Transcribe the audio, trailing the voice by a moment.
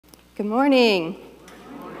Good morning.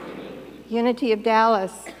 Unity of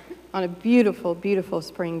Dallas on a beautiful, beautiful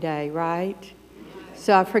spring day, right?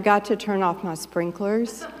 So I forgot to turn off my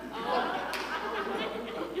sprinklers.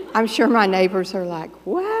 I'm sure my neighbors are like,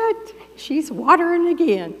 what? She's watering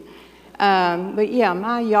again. But yeah,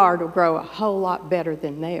 my yard will grow a whole lot better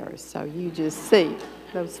than theirs. So you just see,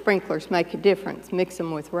 those sprinklers make a difference. Mix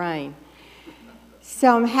them with rain.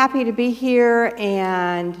 So I'm happy to be here,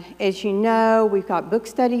 and as you know, we've got book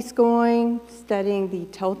studies going, studying the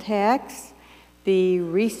Toltecs, the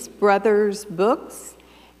Reese Brothers books,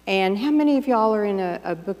 and how many of y'all are in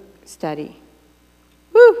a book study?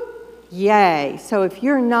 Woo! Yay! So if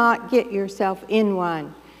you're not, get yourself in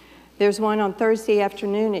one. There's one on Thursday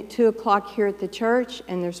afternoon at 2 o'clock here at the church,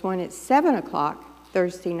 and there's one at 7 o'clock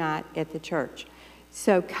Thursday night at the church.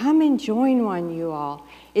 So come and join one, you all.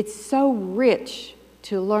 It's so rich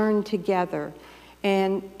to learn together,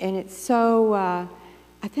 and it's so,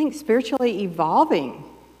 I think, spiritually evolving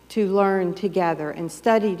to learn together and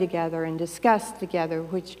study together and discuss together,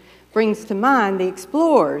 which brings to mind the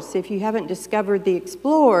Explorers. If you haven't discovered the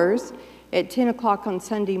Explorers at 10 o'clock on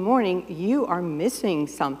Sunday morning, you are missing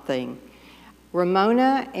something.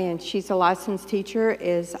 Ramona, and she's a licensed teacher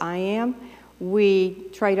as I am, we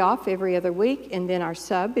trade off every other week, and then our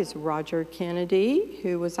sub is Roger Kennedy,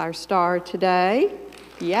 who was our star today.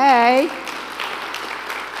 Yay!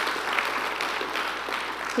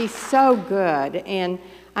 He's so good, and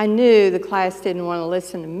I knew the class didn't want to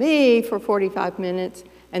listen to me for 45 minutes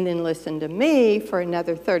and then listen to me for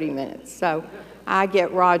another 30 minutes. So I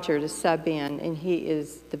get Roger to sub in, and he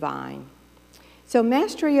is divine. So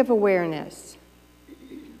mastery of awareness.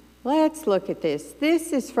 Let's look at this.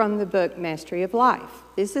 This is from the book Mastery of Life.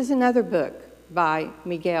 This is another book by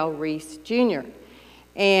Miguel Reese Jr.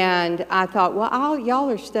 And I thought, well, y'all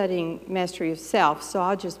are studying Mastery of Self, so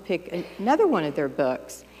I'll just pick another one of their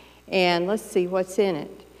books, and let's see what's in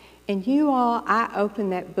it. And you all, I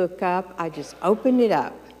opened that book up. I just opened it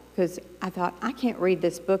up because I thought, I can't read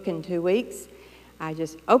this book in 2 weeks. I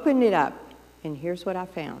just opened it up, and here's what I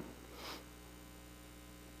found.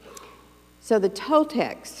 So the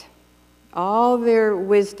Toltecs, all their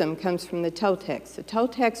wisdom comes from the Toltecs. The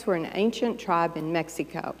Toltecs were an ancient tribe in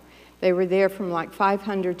Mexico. They were there from like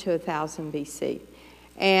 500 to 1000 BC.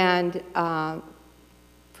 And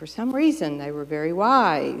for some reason, they were very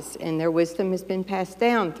wise, and their wisdom has been passed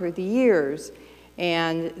down through the years.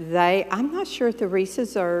 And I'm not sure if the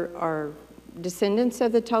Reeses are descendants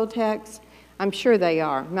of the Toltecs. I'm sure they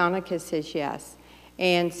are. Monica says yes.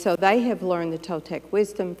 And so they have learned the Toltec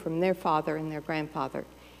wisdom from their father and their grandfather,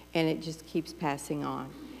 and it just keeps passing on.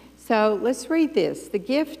 So let's read this. The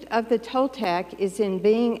gift of the Toltec is in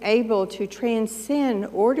being able to transcend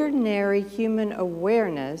ordinary human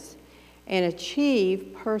awareness and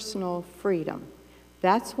achieve personal freedom.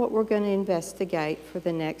 That's what we're going to investigate for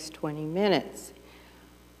the next 20 minutes.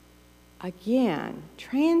 Again,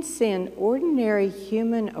 transcend ordinary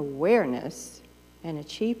human awareness and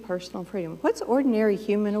achieve personal freedom. What's ordinary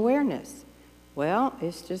human awareness? Well,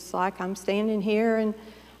 it's just like I'm standing here and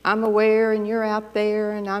I'm aware and you're out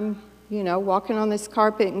there, and I'm, walking on this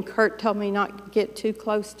carpet, and Kurt told me not to get too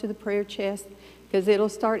close to the prayer chest because it'll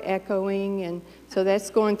start echoing, and so that's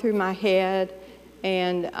going through my head.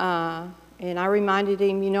 And I reminded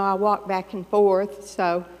him, I walk back and forth,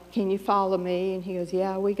 so can you follow me? And he goes,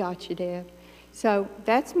 yeah, we got you, Deb. So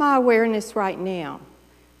that's my awareness right now.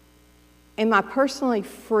 Am I personally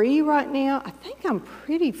free right now? I think I'm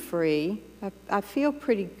pretty free. I feel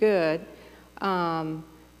pretty good.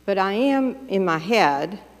 But I am in my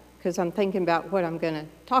head because I'm thinking about what I'm going to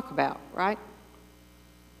talk about, right?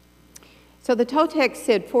 So the Toltec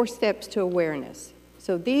said 4 steps to awareness.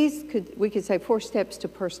 So we could say 4 steps to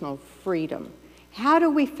personal freedom. How do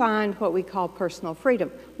we find what we call personal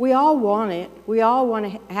freedom? We all want it. We all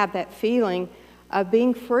want to have that feeling of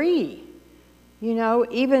being free.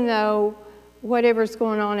 Even though whatever's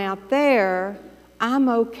going on out there, I'm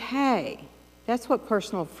okay. That's what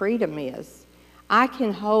personal freedom is. I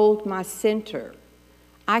can hold my center.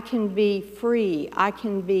 I can be free. I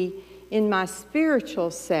can be in my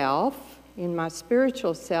spiritual self,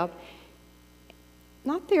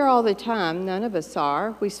 not there all the time. None of us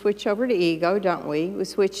are. We switch over to ego, don't we? We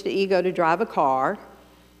switch to ego to drive a car.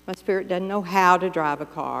 My spirit doesn't know how to drive a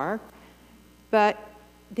car. But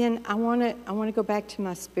then I want to go back to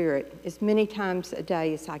my spirit as many times a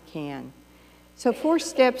day as I can. So 4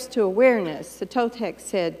 steps to awareness. The Toltec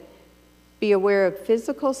said, be aware of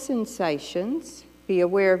physical sensations, be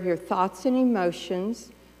aware of your thoughts and emotions,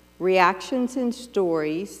 reactions and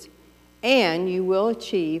stories, and you will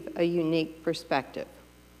achieve a unique perspective.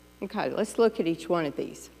 Okay, let's look at each one of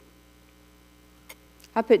these.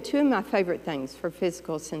 I put two of my favorite things for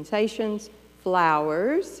physical sensations: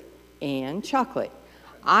 flowers and chocolate.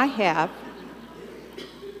 I have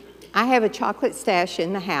a chocolate stash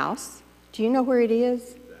in the house. Do you know where it is?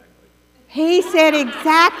 Exactly. He said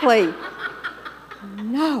exactly.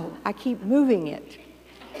 No, I keep moving it.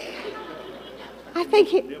 I think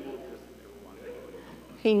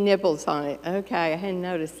he nibbles on it. Okay, I hadn't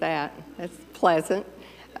noticed that. That's pleasant.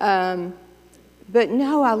 But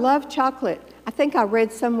no, I love chocolate. I think I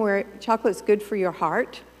read somewhere chocolate's good for your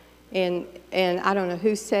heart. And I don't know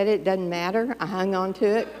who said it, doesn't matter. I hung on to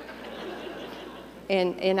it.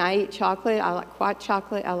 And I eat chocolate. I like white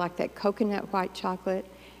chocolate. I like that coconut white chocolate.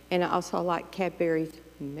 And I also like Cadbury's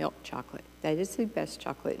milk chocolate. That is the best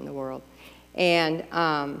chocolate in the world. And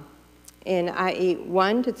I eat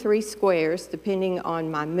 1 to 3 squares depending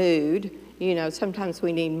on my mood. You know, sometimes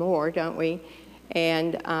we need more, don't we?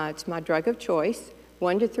 And it's my drug of choice.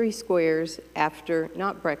 1 to 3 squares after,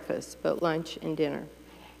 not breakfast, but lunch and dinner.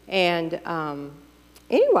 And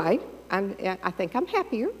anyway, I think I'm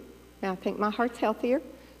happier. And I think my heart's healthier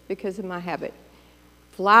because of my habit.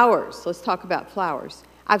 Flowers, let's talk about flowers.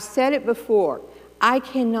 I've said it before. I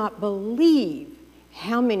cannot believe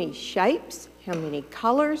how many shapes, how many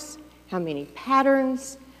colors, how many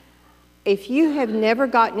patterns. If you have never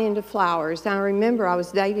gotten into flowers, I remember I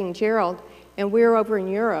was dating Gerald, and we were over in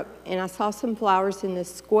Europe, and I saw some flowers in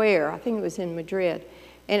this square. I think it was in Madrid.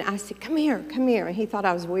 And I said, come here, come here. And he thought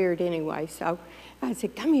I was weird anyway. So I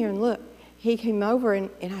said, come here and look. He came over, and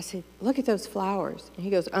I said, look at those flowers. And he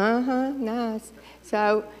goes, uh-huh, nice.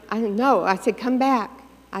 So I said, come back.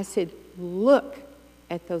 I said, look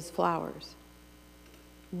at those flowers.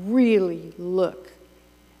 Really look.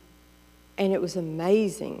 And it was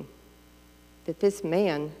amazing that this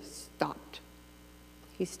man stopped.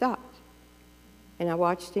 He stopped. And I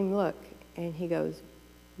watched him look, and he goes,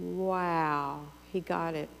 wow. He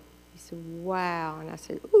got it. He said, wow. And I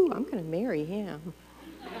said, ooh, I'm going to marry him.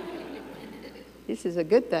 This is a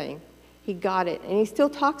good thing. He got it. And he still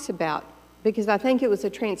talks about, because I think it was a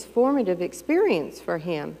transformative experience for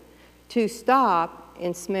him to stop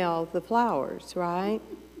and smell the flowers, right?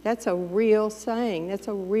 That's a real saying. That's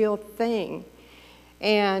a real thing.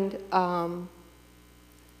 And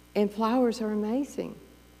flowers are amazing.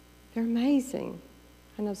 They're amazing.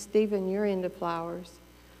 I know, Stephen, you're into flowers.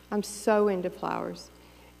 I'm so into flowers.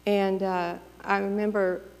 And I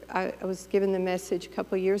remember I was given the message a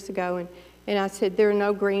couple of years ago, and I said, there are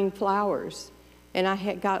no green flowers. And I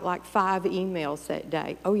had got like 5 emails that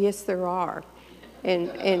day. Oh, yes, there are.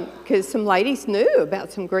 And because some ladies knew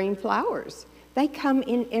about some green flowers. They come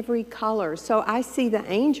in every color. So I see the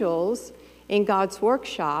angels in God's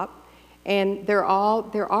workshop, and they're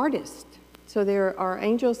artists. So there are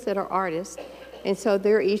angels that are artists, and so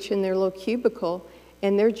they're each in their little cubicle,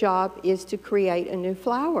 and their job is to create a new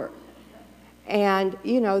flower. And,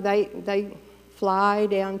 you know, they fly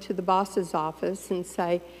down to the boss's office and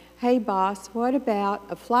say, hey, boss, what about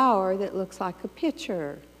a flower that looks like a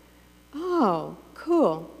picture? Oh,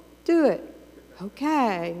 cool, do it.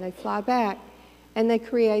 Okay, and they fly back, and they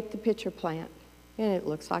create the pitcher plant, and it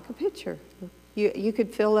looks like a pitcher. You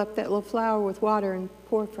could fill up that little flower with water and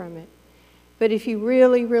pour from it. But if you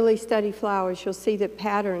really, really study flowers, you'll see that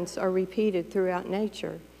patterns are repeated throughout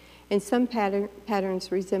nature. And some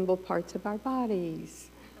patterns resemble parts of our bodies.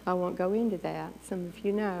 I won't go into that. Some of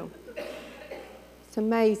you know. It's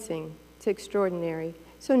amazing. It's extraordinary.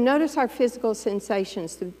 So notice our physical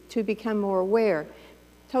sensations to become more aware.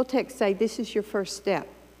 Toltec say this is your first step,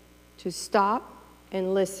 to stop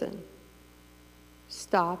and listen.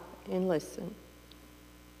 Stop and listen.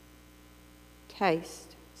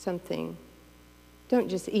 Taste something. Don't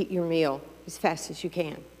just eat your meal as fast as you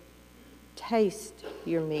can. Taste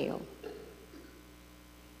your meal.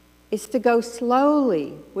 It's to go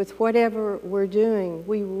slowly with whatever we're doing.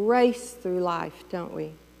 We race through life, don't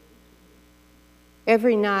we?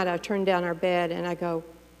 Every night I turn down our bed and I go,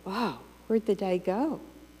 wow, where'd the day go?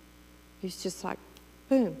 It's just like,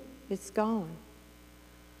 boom, it's gone.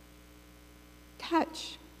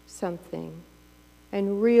 Touch something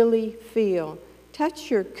and really feel.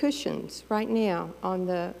 Touch your cushions right now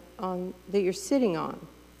that you're sitting on,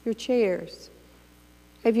 your chairs.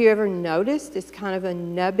 Have you ever noticed it's kind of a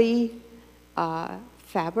nubby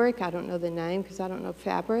fabric? I don't know the name because I don't know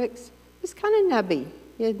fabrics. It's kind of nubby,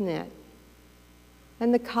 isn't it?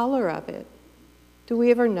 And the color of it. Do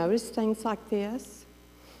we ever notice things like this?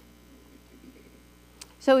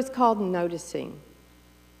 So it's called noticing.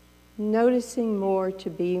 Noticing more to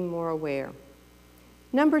be more aware.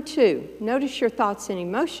 Number 2, notice your thoughts and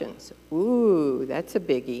emotions. Ooh, that's a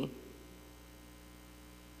biggie.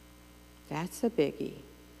 That's a biggie.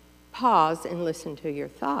 pause and listen to your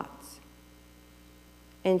thoughts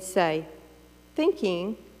and say,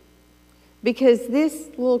 thinking, because this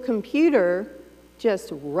little computer just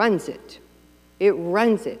runs it. It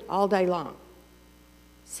runs it all day long.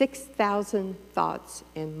 6,000 thoughts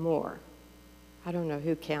and more. I don't know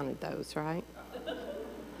who counted those, right?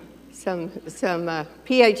 Some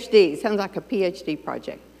PhD, sounds like a PhD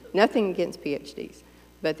project. Nothing against PhDs,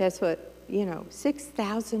 but that's what,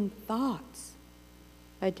 6,000 thoughts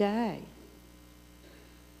a day.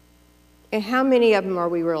 And how many of them are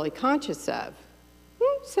we really conscious of?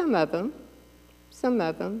 Some of them. Some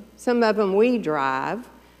of them. Some of them we drive.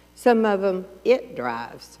 Some of them it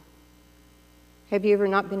drives. Have you ever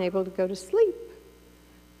not been able to go to sleep?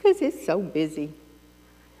 Because it's so busy.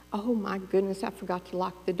 Oh my goodness, I forgot to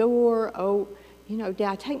lock the door. Oh, did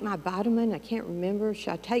I take my vitamin? I can't remember.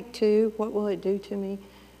 Should I take 2? What will it do to me?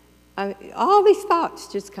 All these thoughts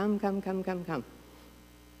just come.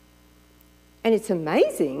 And it's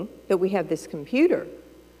amazing that we have this computer.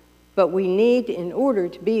 But we need, in order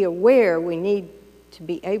to be aware, we need to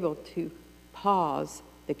be able to pause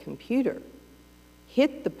the computer.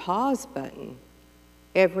 Hit the pause button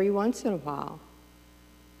every once in a while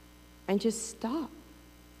and just stop.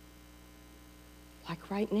 Like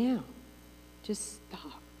right now, just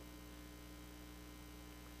stop.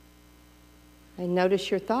 And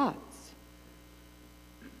notice your thoughts.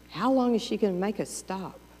 How long is she going to make us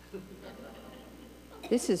stop?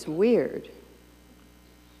 This is weird.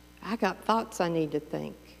 I got thoughts I need to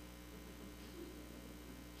think.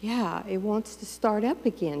 Yeah, it wants to start up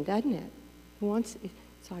again, doesn't it? It's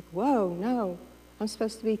like, whoa, no, I'm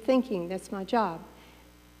supposed to be thinking. That's my job.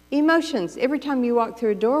 Emotions. Every time you walk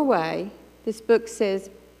through a doorway, this book says,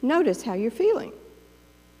 notice how you're feeling.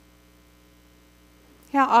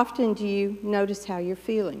 How often do you notice how you're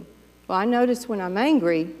feeling? Well, I notice when I'm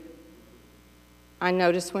angry. I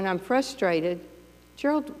notice when I'm frustrated.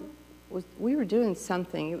 Gerald, we were doing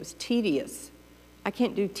something. It was tedious. I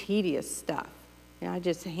can't do tedious stuff. I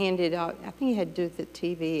just handed out, I think it had to do with the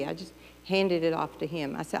TV. I just handed it off to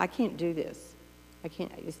him. I said, I can't do this. I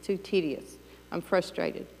can't, it's too tedious. I'm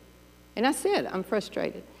frustrated. And I said, I'm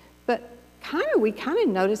frustrated. But we kind of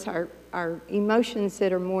notice our emotions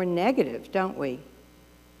that are more negative, don't we?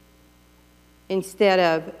 Instead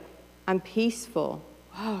of, I'm peaceful.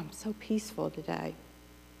 Wow, I'm so peaceful today.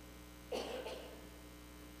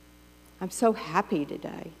 I'm so happy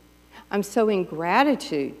today. I'm so in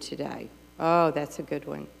gratitude today. Oh, that's a good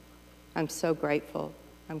one. I'm so grateful.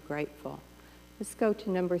 I'm grateful. Let's go to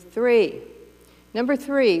number 3. Number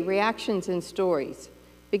 3, reactions and stories.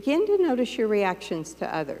 Begin to notice your reactions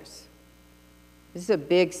to others. This is a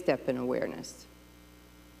big step in awareness.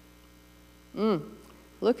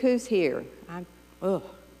 Look who's here.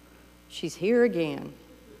 She's here again.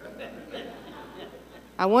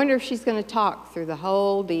 I wonder if she's going to talk through the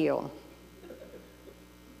whole deal.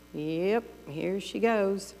 Yep, here she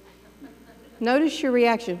goes. Notice your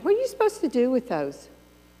reaction. What are you supposed to do with those?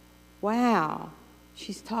 Wow,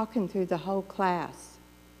 she's talking through the whole class.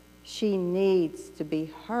 She needs to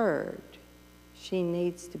be heard. She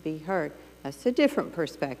needs to be heard. That's a different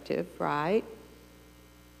perspective, right?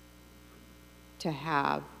 To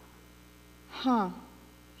have,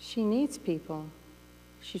 she needs people.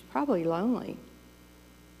 She's probably lonely.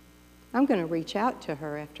 I'm going to reach out to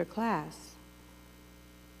her after class.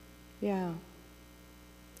 Yeah.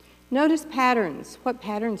 Notice patterns. What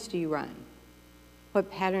patterns do you run? What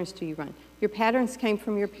patterns do you run? Your patterns came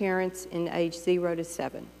from your parents in age 0 to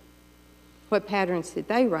 7. What patterns did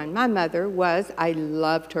they run? My mother was, I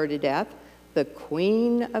loved her to death, the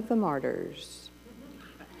queen of the martyrs.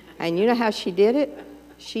 And you know how she did it?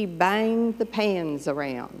 She banged the pans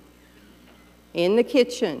around. In the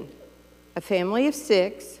kitchen, a family of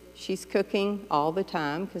 6, she's cooking all the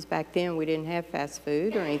time, because back then we didn't have fast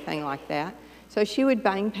food or anything like that. So she would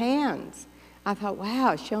bang pans. I thought,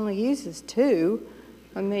 wow, she only uses 2.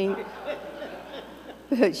 I mean,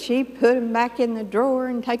 but she put them back in the drawer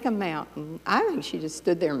and take them out. And I think she just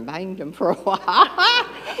stood there and banged them for a while.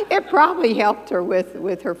 It probably helped her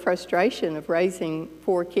with her frustration of raising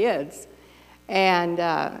 4 kids. And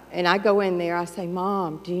I go in there, I say,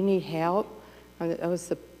 Mom, do you need help? I was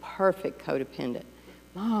the perfect codependent.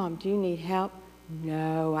 Mom, do you need help?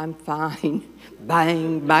 No, I'm fine.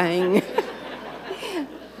 Bang, bang.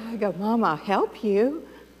 I go, Mom, I'll help you.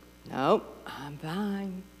 Nope, I'm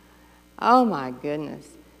fine. Oh my goodness.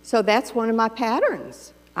 So that's one of my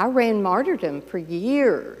patterns. I ran martyrdom for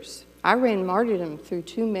years. I ran martyrdom through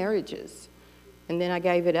 2 marriages. And then I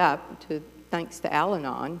gave it up thanks to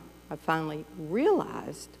Al-Anon. I finally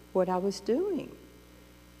realized what I was doing.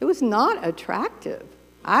 It was not attractive.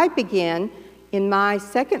 I began, In my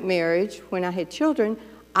second marriage, when I had children,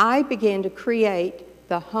 I began to create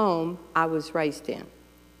the home I was raised in.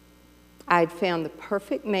 I had found the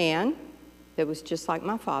perfect man that was just like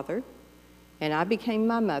my father, and I became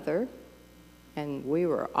my mother, and we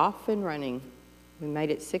were off and running. We made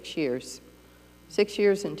it 6 years. 6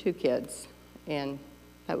 years and 2 kids, and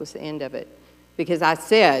that was the end of it. Because I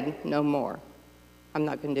said, no more. I'm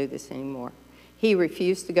not going to do this anymore. He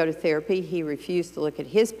refused to go to therapy. He refused to look at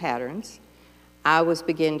his patterns. I was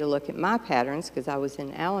beginning to look at my patterns because I was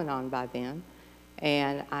in Al-Anon by then.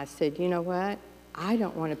 And I said, you know what? I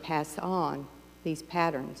don't want to pass on these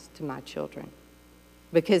patterns to my children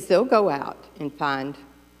because they'll go out and find,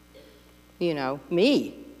 you know,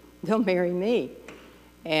 me. They'll marry me.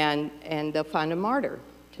 And they'll find a martyr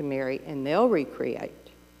to marry, and they'll recreate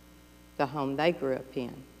the home they grew up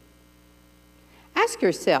in. Ask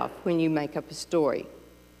yourself when you make up a story.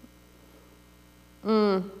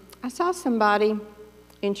 I saw somebody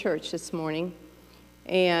in church this morning,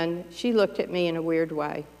 and she looked at me in a weird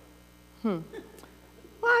way. Well,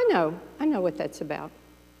 I know what that's about.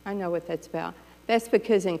 I know what that's about. That's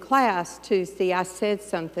because in class Tuesday, I said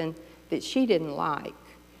something that she didn't like.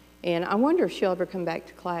 And I wonder if she'll ever come back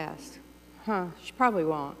to class. She probably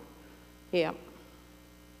won't. Yeah.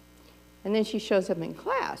 And then she shows up in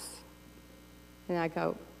class. And I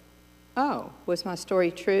go, oh, was my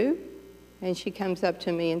story true? And she comes up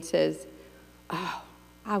to me and says, oh,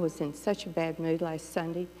 I was in such a bad mood last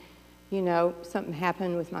Sunday. You know, something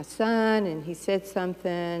happened with my son, and he said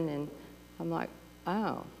something, and I'm like,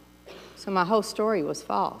 oh. So my whole story was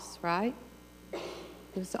false, right?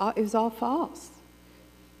 It was all false.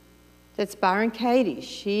 That's Byron Katie.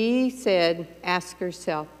 She said, ask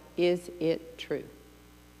yourself, is it true?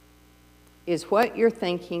 Is what you're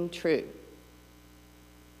thinking true?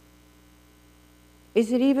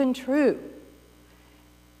 Is it even true?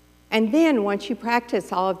 And then once you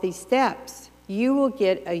practice all of these steps, you will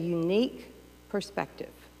get a unique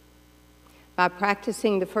perspective. By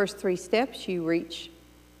practicing the first 3 steps, you reach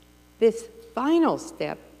this final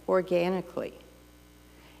step organically.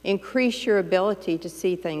 Increase your ability to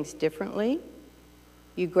see things differently.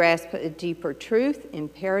 You grasp a deeper truth in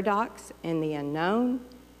paradox and the unknown,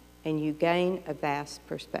 and you gain a vast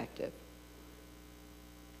perspective.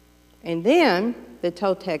 And then the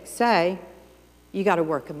Toltecs say, you got to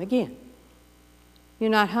work them again. You're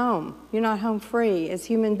not home. You're not home free. As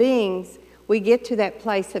human beings, we get to that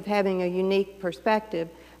place of having a unique perspective,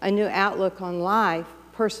 a new outlook on life,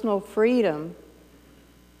 personal freedom,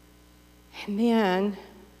 and then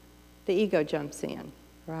the ego jumps in,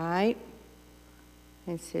 right?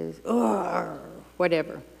 And says, oh,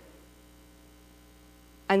 whatever.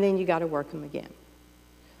 And then you got to work them again.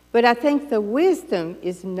 But I think the wisdom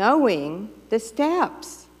is knowing the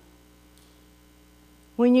steps.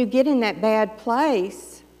 When you get in that bad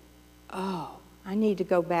place, oh, I need to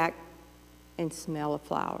go back and smell a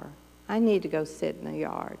flower. I need to go sit in the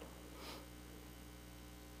yard.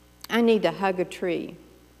 I need to hug a tree.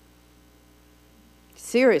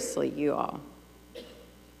 Seriously, you all.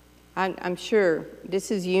 I'm sure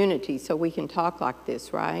this is unity, so we can talk like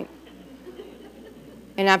this, right?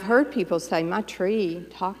 And I've heard people say, my tree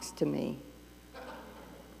talks to me.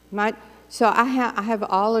 So I have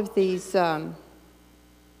all of these,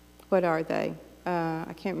 what are they?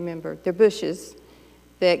 I can't remember. They're bushes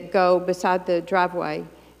that go beside the driveway.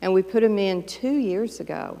 And we put them in 2 years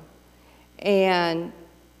ago. And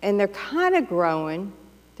they're kind of growing.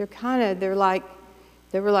 They were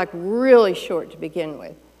like really short to begin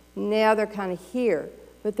with. Now they're kind of here.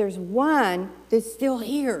 But there's one that's still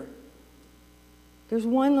here. There's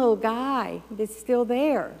one little guy that's still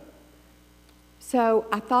there. So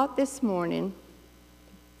I thought this morning,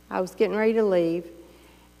 I was getting ready to leave,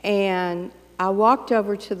 and I walked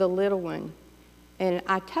over to the little one, and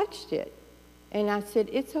I touched it. And I said,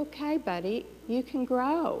 it's okay, buddy. You can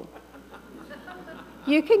grow.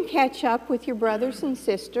 You can catch up with your brothers and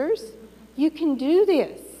sisters. You can do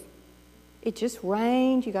this. It just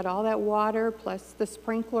rained. You got all that water, plus the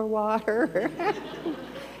sprinkler water.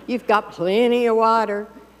 You've got plenty of water.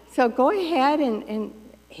 So go ahead and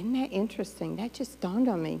isn't that interesting? That just dawned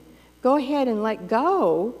on me. Go ahead and let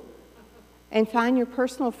go and find your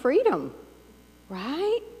personal freedom,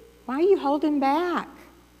 right? Why are you holding back?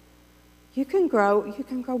 You can grow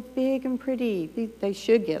big and pretty. They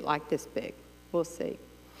should get like this big. We'll see.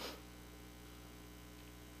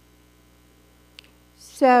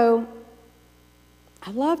 So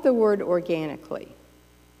I love the word organically.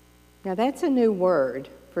 Now that's a new word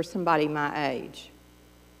for somebody my age.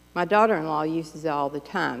 My daughter-in-law uses it all the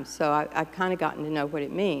time, so I've kind of gotten to know what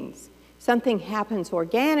it means. Something happens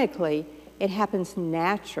organically, it happens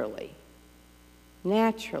naturally.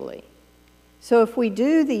 naturally. So if we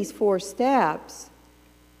do these 4 steps,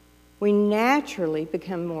 we naturally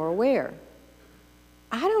become more aware.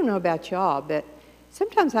 I don't know about y'all, but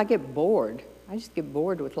sometimes I get bored. I just get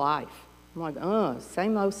bored with life. I'm like,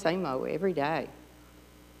 same old, every day.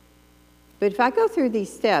 But if I go through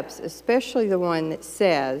these steps, especially the one that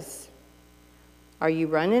says, are you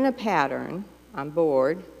running a pattern? I'm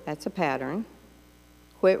bored. That's a pattern.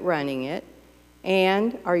 Quit running it.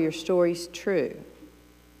 And are your stories true?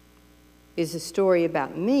 Is the story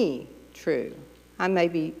about me true? I may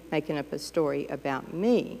be making up a story about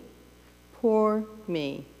me. Poor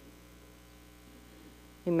me.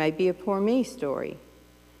 It may be a poor me story.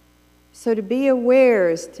 So to be aware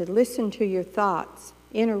is to listen to your thoughts,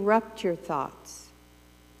 interrupt your thoughts,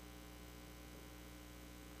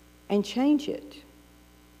 and change it.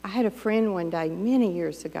 I had a friend one day many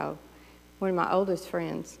years ago, one of my oldest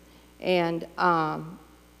friends, and I'll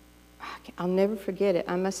never forget it.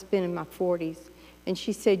 I must have been in my 40s. And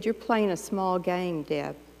she said, "You're playing a small game,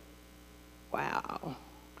 Deb." Wow.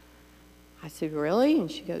 I said, "Really?"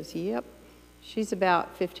 And she goes, "Yep." She's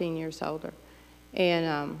about 15 years older.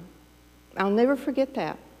 And I'll never forget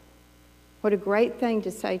that. What a great thing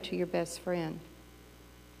to say to your best friend.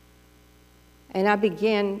 And I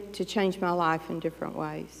began to change my life in different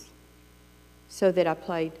ways so that I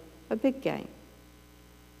played a big game.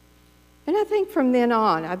 And I think from then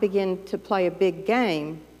on, I began to play a big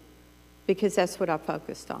game because that's what I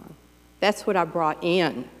focused on. That's what I brought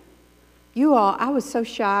in. You all, I was so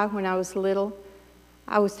shy when I was little.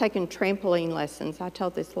 I was taking trampoline lessons. I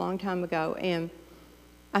told this a long time ago, and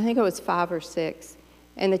I think I was 5 or 6.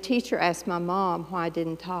 And the teacher asked my mom why I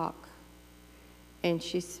didn't talk. And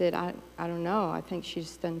she said, I don't know. I think she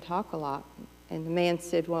just doesn't talk a lot. And the man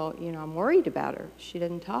said, "Well, you know, I'm worried about her. She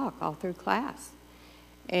doesn't talk all through class."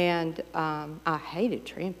 And I hated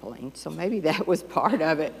trampoline, so maybe that was part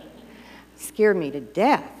of it. Scared me to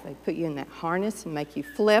death. They put you in that harness and make you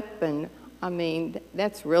flip, and I mean,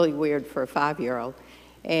 that's really weird for a 5-year-old.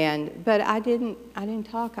 But I didn't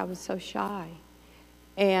talk. I was so shy.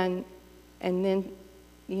 And then,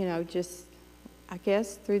 you know, just, I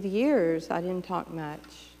guess through the years, I didn't talk much.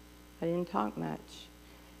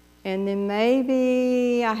 And then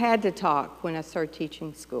maybe I had to talk when I started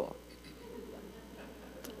teaching school.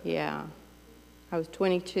 Yeah, I was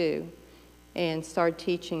 22 and started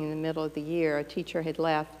teaching in the middle of the year. A teacher had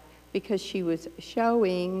left because she was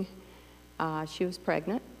showing, she was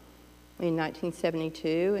pregnant in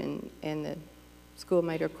 1972, and the school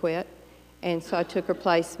made her quit. And so I took her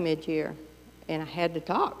place mid-year, and I had to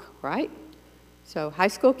talk, right? So high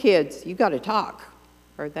school kids, you got to talk,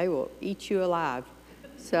 or they will eat you alive.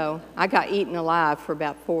 So I got eaten alive for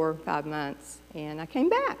about 4 or 5 months, and I came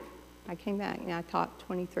back, and I taught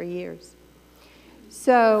 23 years.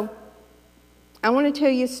 So I want to tell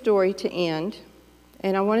you a story to end,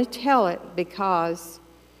 and I want to tell it because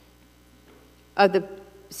of the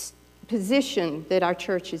position that our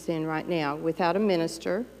church is in right now, without a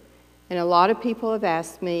minister. And a lot of people have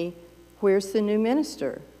asked me, where's the new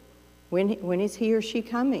minister? When is he or she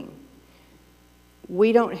coming?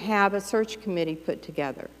 We don't have a search committee put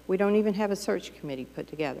together. We don't even have a search committee put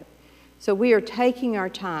together. So we are taking our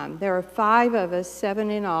time. There are 5 of us,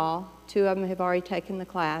 7 in all. 2 of them have already taken the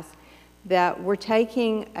class. That we're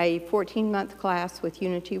taking a 14-month class with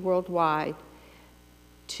Unity Worldwide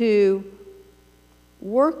to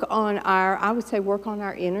work on our, I would say, work on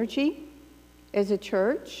our energy as a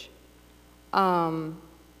church,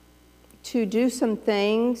 to do some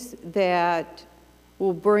things that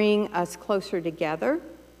will bring us closer together.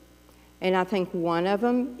 And I think one of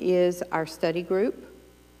them is our study group.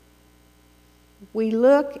 We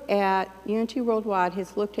look at, Unity Worldwide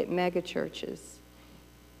has looked at mega churches.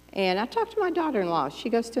 And I talked to my daughter-in-law. She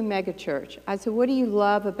goes to a mega church. I said, "What do you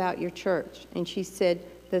love about your church?" And she said,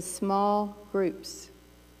 "The small groups."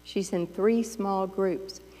 She's in 3 small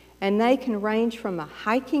groups. And they can range from a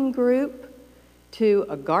hiking group to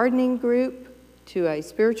a gardening group to a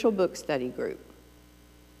spiritual book study group.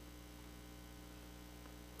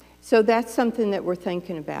 So that's something that we're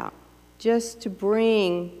thinking about, just to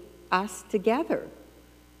bring us together.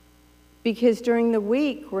 Because during the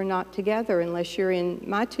week, we're not together unless you're in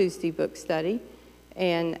my Tuesday book study.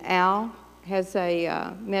 And Al has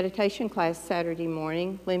a meditation class Saturday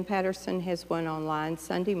morning. Lynn Patterson has one online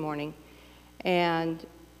Sunday morning. And,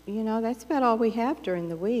 you know, that's about all we have during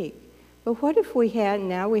the week. But what if we had,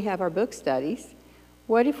 now we have our book studies,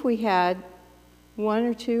 what if we had 1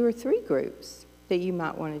 or 2 or 3 groups that you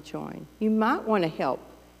might want to join? You might want to help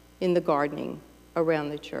in the gardening around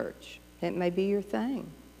the church. That may be your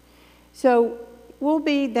thing. So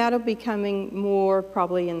that'll be coming more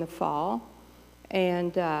probably in the fall.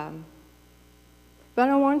 And, but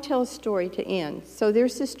I want to tell a story to end. So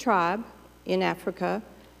there's this tribe in Africa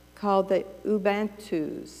called the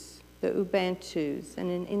Ubantus.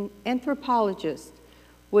 And an anthropologist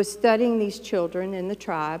was studying these children in the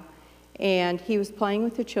tribe, and he was playing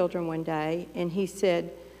with the children one day, and he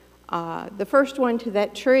said, the first one to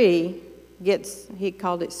that tree gets, he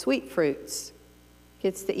called it sweet fruits,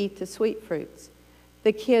 gets to eat the sweet fruits.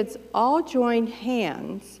 The kids all joined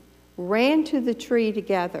hands, ran to the tree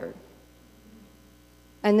together.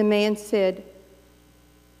 And the man said,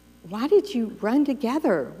 why did you run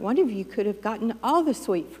together? One of you could have gotten all the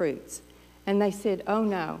sweet fruits. And they said, oh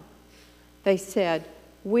no. They said,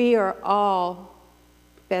 we are all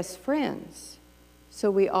best friends. So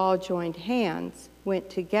we all joined hands, went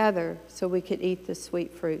together so we could eat the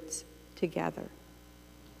sweet fruits together.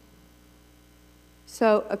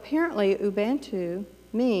 So apparently Ubuntu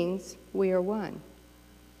means we are one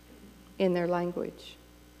in their language.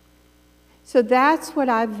 So that's what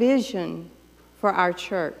I vision for our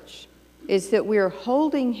church, is that we're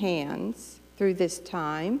holding hands through this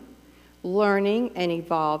time, learning and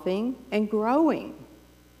evolving and growing.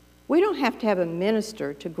 We don't have to have a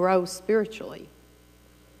minister to grow spiritually.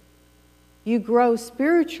 You grow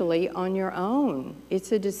spiritually on your own.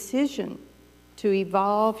 It's a decision to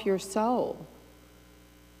evolve your soul.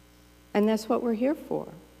 And that's what we're here for,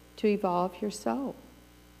 to evolve your soul.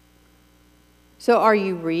 So are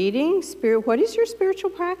you reading? What is your spiritual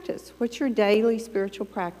practice? What's your daily spiritual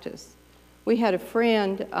practice? We had a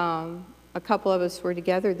friend, a couple of us were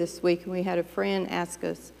together this week, and we had a friend ask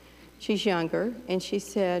us, she's younger, and she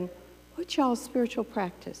said, what's y'all's spiritual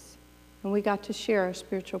practice? And we got to share our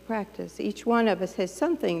spiritual practice. Each one of us has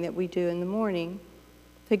something that we do in the morning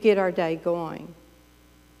to get our day going.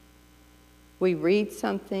 We read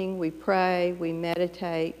something, we pray, we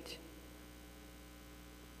meditate,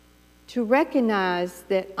 to recognize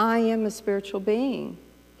that I am a spiritual being.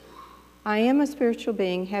 I am a spiritual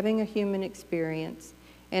being having a human experience,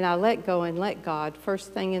 and I let go and let God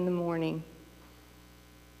first thing in the morning.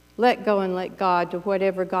 Let go and let God to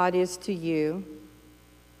whatever God is to you,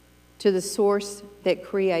 to the source that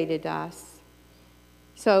created us.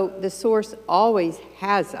 So the source always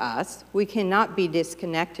has us. We cannot be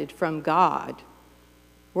disconnected from God.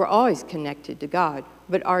 We're always connected to God.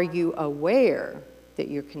 But are you aware that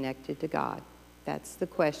you're connected to God? That's the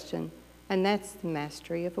question, and that's the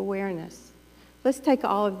mastery of awareness. Let's take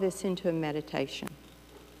all of this into a meditation.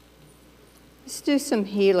 Let's do some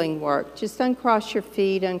healing work. Just uncross your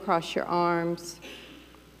feet, uncross your arms.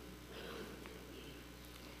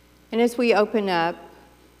 And as we open up,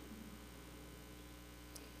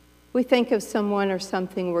 we think of someone or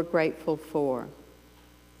something we're grateful for.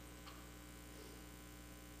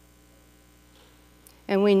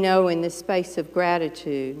 And we know in this space of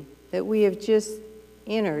gratitude that we have just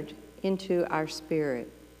entered into our spirit.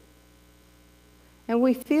 And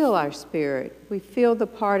we feel our spirit. We feel the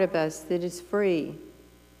part of us that is free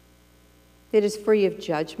of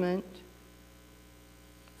judgment,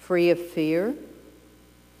 free of fear,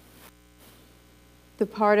 the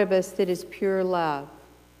part of us that is pure love.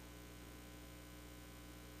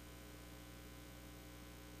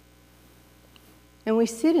 And we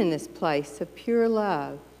sit in this place of pure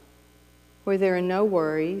love where there are no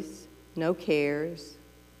worries, no cares,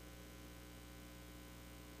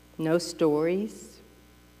 no stories,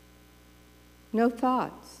 no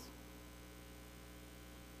thoughts.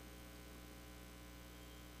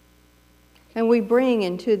 And we bring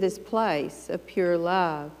into this place of pure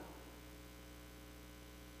love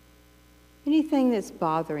anything that's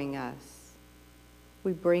bothering us.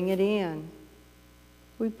 We bring it in.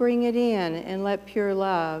 We bring it in and let pure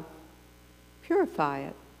love purify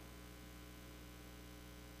it.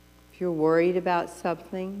 If you're worried about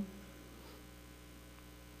something,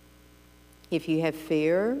 if you have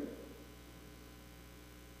fear,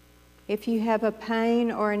 if you have a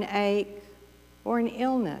pain or an ache or an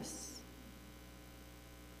illness,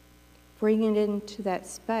 bring it into that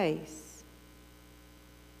space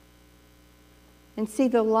and see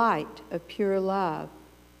the light of pure love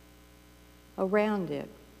around it.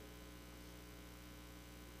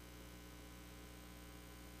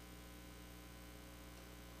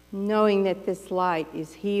 Knowing that this light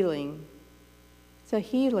is healing. It's a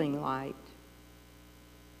healing light.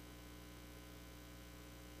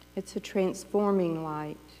 It's a transforming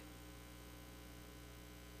light.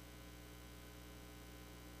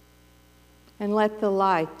 And let the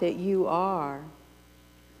light that you are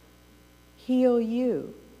heal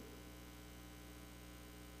you.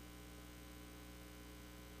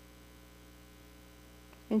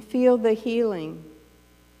 And feel the healing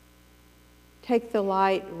Take the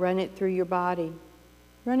light, run it through your body.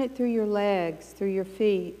 Run it through your legs, through your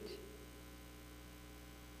feet.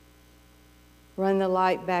 Run the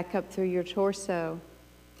light back up through your torso,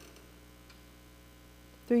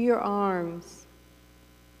 through your arms,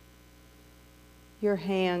 your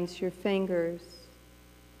hands, your fingers.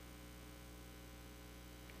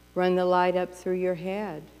 Run the light up through your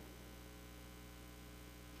head.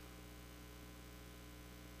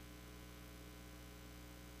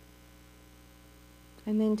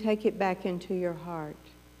 And then take it back into your heart.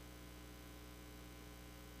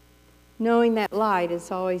 Knowing that light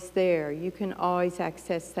is always there, you can always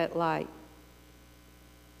access that light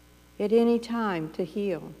at any time to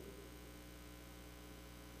heal.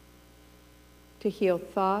 To heal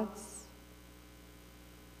thoughts,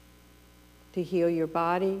 to heal your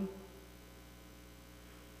body,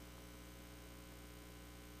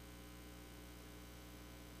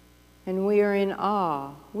 and we are in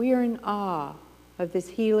awe of this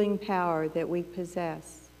healing power that we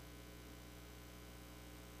possess.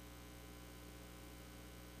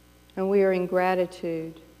 And we are in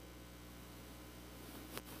gratitude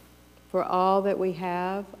for all that we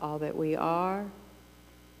have, all that we are.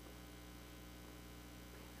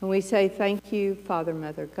 And we say thank you, Father,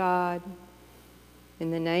 Mother, God,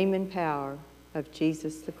 in the name and power of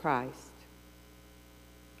Jesus the Christ.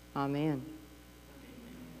 Amen.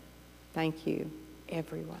 Thank you,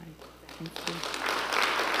 everyone. Thank you.